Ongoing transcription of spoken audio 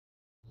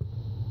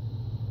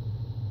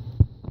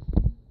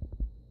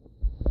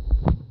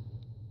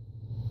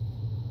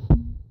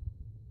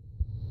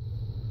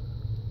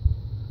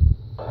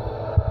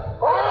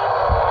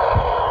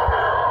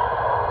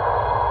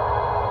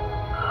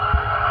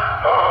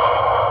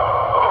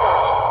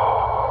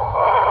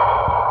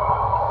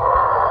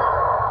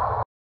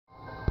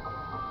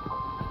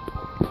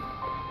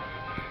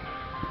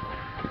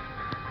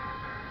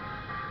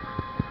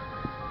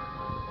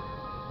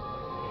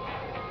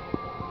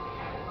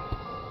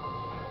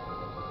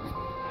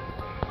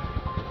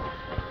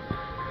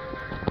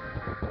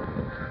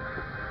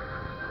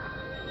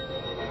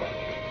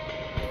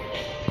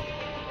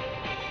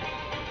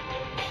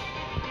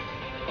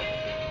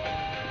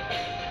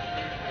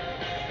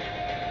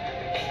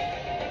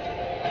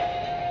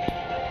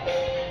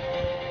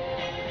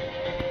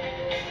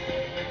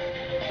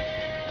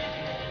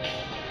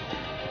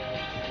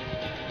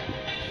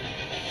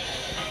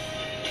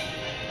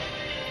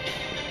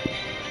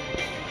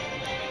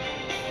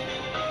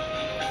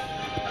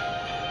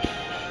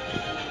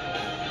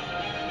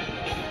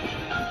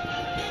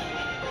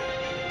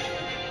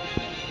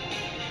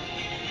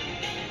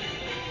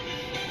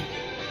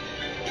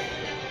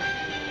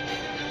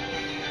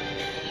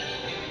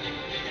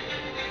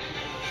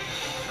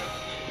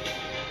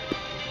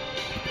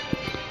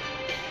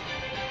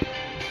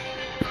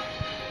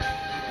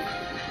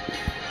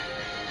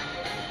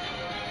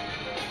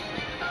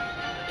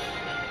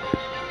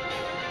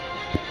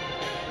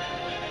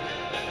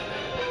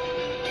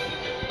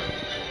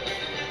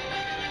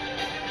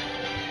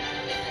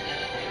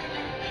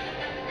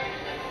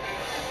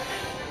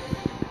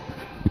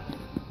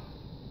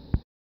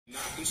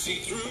see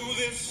through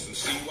this and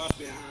see what's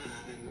behind.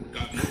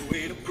 Got no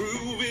way to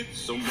prove it,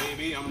 so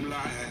maybe I'm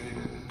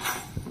lying.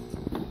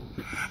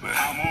 But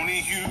I'm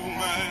only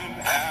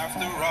human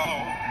after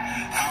all.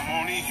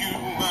 I'm only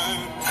human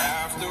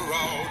after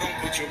all. Don't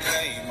put your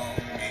blame on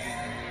me.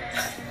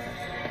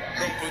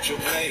 Don't put your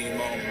blame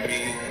on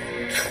me.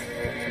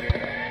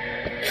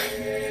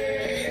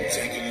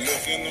 Take a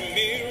look in the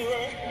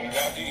mirror.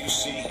 What do you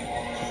see?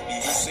 Do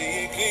you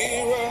see it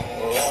clearer,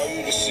 or are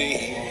you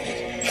deceived?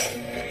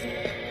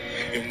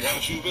 In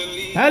what you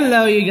believe.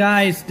 Hello, you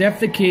guys. Def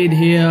the Kid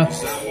here.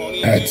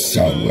 At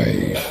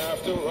Subway.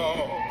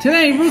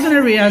 Today we're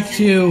gonna react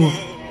to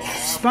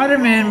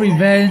Spider-Man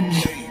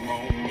Revenge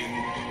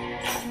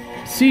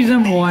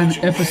Season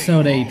 1,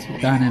 Episode 8,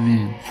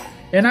 Dynaman.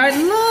 And I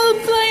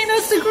love playing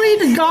as the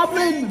Green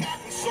Goblin!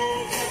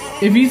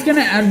 If he's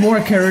gonna add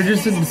more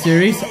characters in the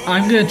series,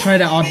 I'm gonna try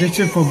to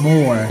audition for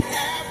more.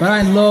 But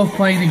I love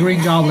playing the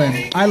Green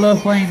Goblin. I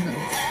love playing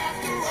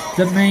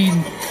the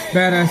main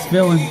badass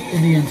villain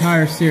in the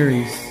entire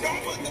series.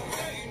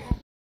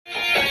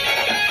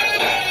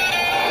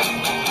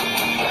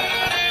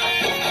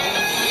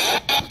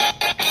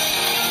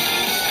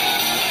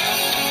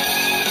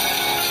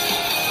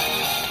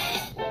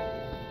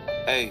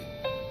 Hey,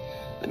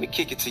 let me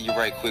kick it to you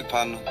right quick,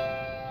 partner.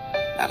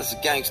 Now, as a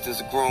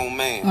gangster's a grown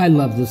man. I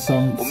love this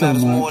song what so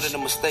matters much. more than the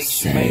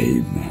mistakes you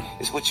made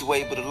is what you're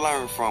able to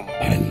learn from them.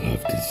 I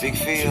love this Big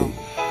Phil,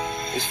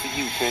 it's for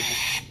you,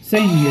 Pimpin'.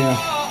 Same here.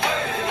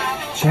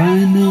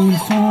 Trying on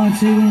far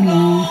too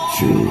long.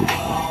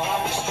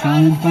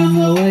 Trying to find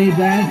my way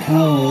back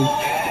home.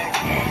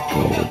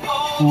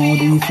 All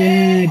these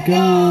let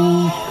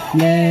go.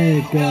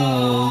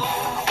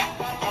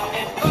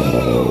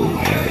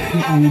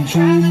 I've been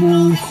trying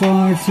on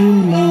far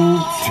too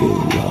long.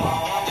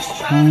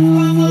 Trying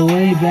on the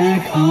way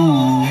back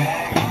home.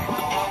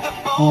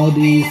 All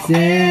these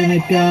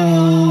let go.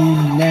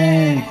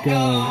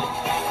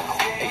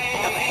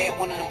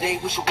 One of them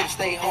days, wish you would've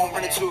stayed home,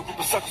 running to a group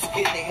of suckers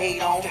getting their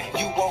hate on.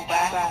 You won't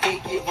buy, they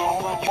get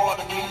wrong. Part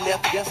of me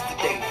left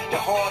yesterday, the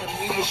heart of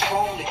me is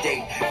strong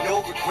today.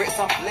 No regrets,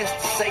 I'm blessed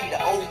to say the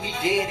old me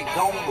dead and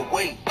gone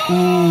away.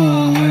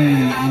 Oh,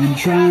 I've been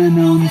trying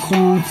on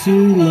far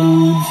too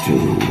long.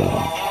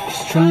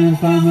 Trying to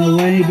find my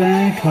way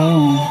back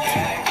home.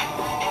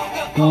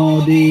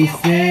 All these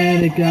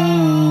let it go.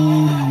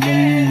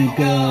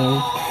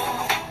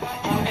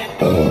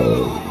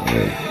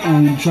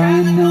 I've been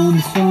trying on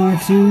this far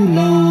too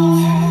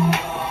long.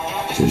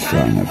 Just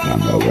trying to find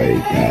my way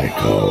back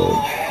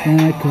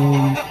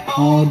home.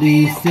 All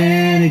these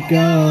let it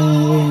go.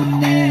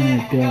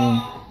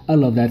 I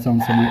love that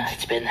song so much.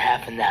 It's been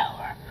half an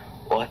hour.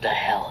 What the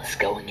hell is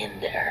going in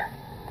there?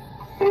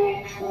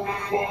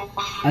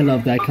 I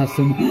love that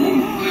custom.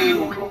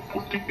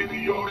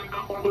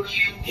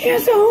 He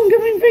has a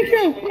homecoming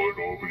picture. Quite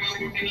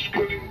obviously just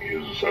getting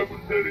his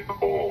cybernetic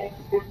arm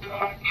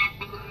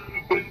attached.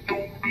 And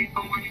don't be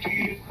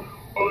greedy.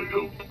 I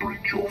helped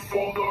break your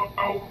father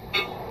out.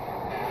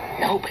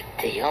 No big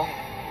deal.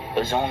 It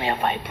was only a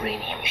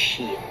vibranium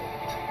shield.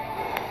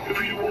 If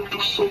you were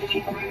the son of the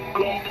Green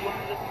Goblin,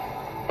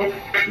 I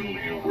would kill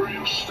you where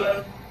you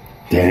stand.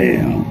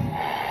 Damn.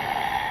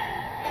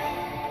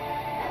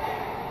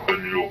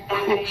 And your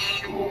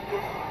costume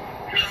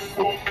is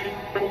fucking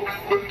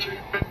pathetic.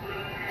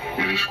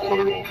 It is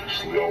quite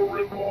obviously a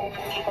rip-off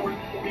of the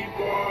Grim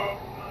Reaper.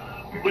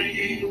 May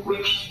he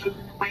rest in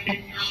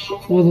peace.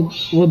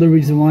 Well, the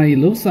reason why he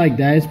looks like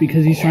that is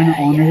because he's trying to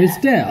honor his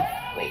death.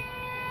 Wait,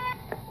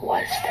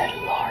 what's that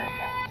alarm?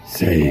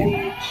 Same.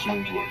 Well, it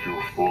seems like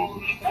your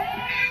father's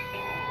finished.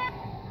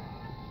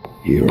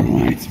 He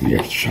reminds me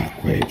of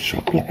Shockwave.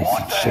 What the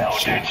hell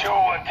did you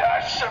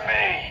attach to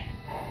me?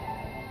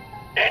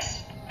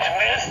 It's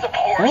the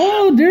portion.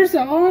 Oh, there's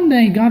the arm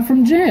they got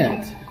from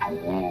Jet.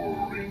 Don't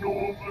worry,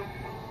 Norman.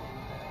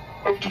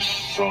 I've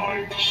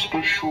designed a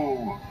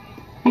special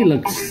He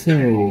looks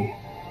so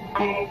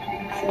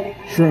goblin form.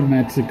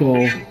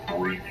 dramatical. Should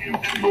bring you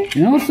to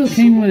your It also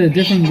came with a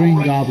different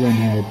Green Goblin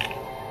head.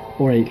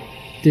 Or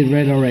did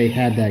Red already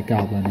had that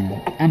Goblin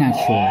head? I'm not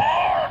sure.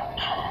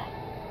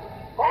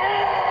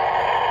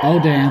 Oh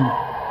damn.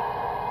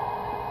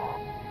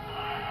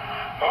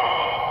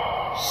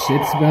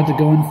 Shit's about to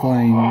go in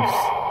flames.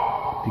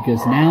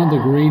 Because now the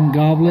Green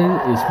Goblin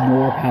is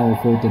more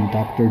powerful than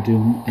Doctor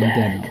Doom and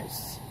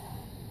Thanos.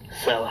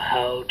 So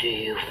how do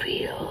you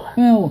feel?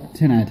 Well,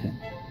 10 out of 10.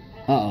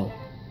 Uh-oh.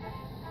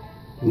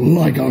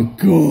 Like a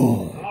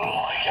god.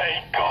 Like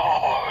a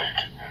god.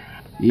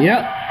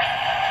 Yep.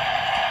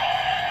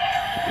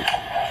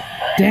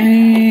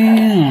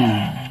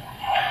 Damn.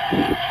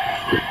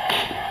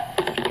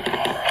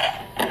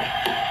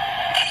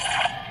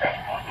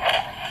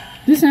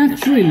 This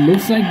actually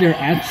looks like they're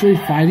actually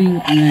fighting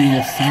in an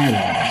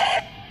asylum.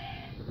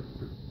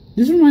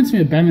 This reminds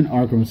me of Batman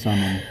Arkham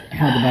Asylum,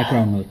 how the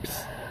background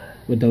looks,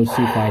 with those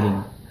two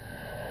fighting.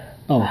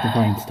 Oh, the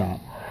fighting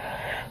stopped.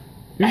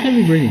 Here's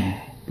heavy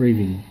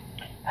breathing.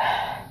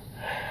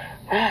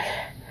 That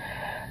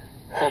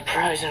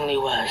surprisingly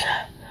was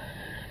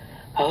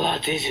a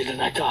lot easier than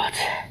I thought.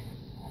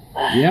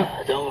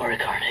 Yep. Don't worry,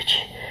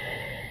 Carnage.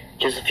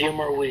 Just a few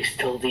more weeks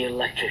till the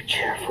electric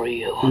chair for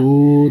you.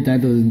 Ooh,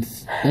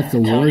 that's the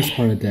worst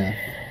part of death.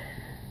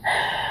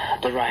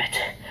 The riot.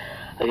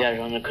 I got it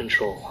under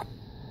control.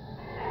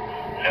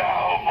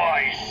 Now,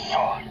 my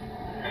son.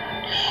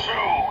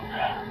 Soon.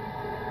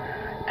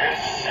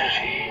 This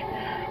city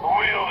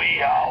will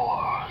be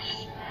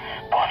ours.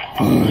 But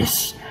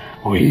First,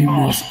 we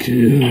must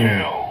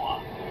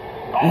kill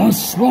a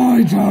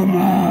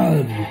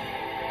Spider-Man!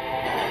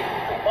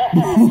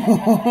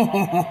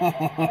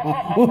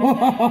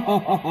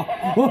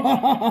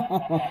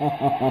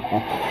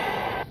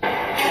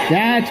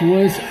 That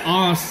was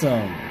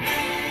awesome.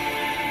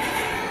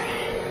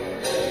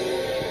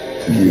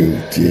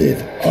 You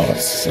did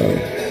awesome.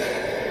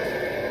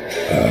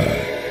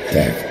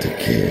 Death the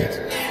Kid.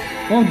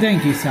 Well,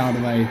 thank you,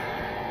 Soundwave.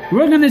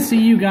 We're gonna see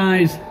you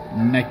guys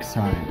next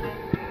time.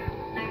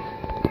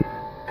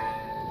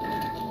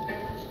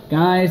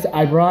 Guys,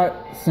 I brought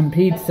some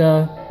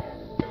pizza.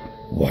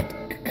 What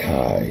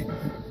kind?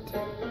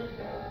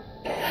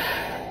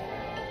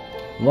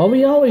 What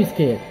we always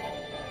get.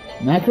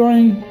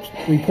 Macaroni,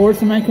 we poured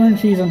some macaroni and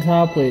cheese on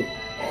top with,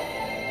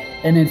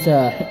 and it's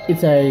a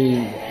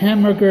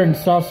hamburger and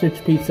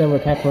sausage pizza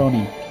with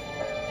pepperoni.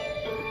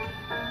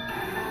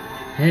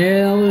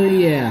 Hell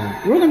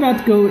yeah. We're about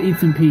to go eat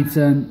some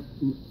pizza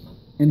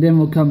and then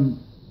we'll come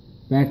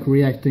back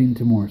reacting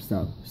to more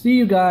stuff. See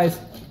you guys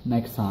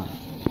next time.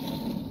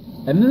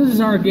 And this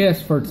is our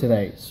guest for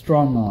today,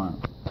 Strong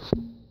Arm.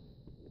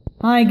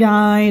 Hi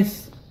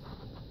guys.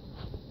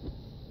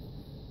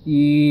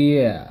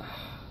 Yeah.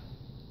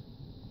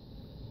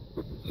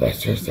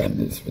 Let's just end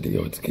this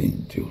video, it's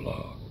getting too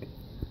long.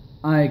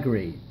 I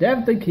agree.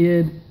 Death the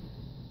Kid.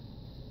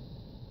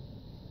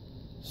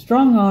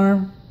 Strong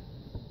Arm.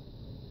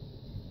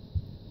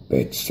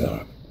 Bitch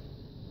Shark.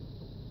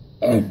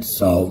 And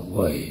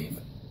Soundwave.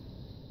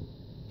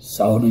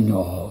 Sounding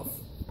off.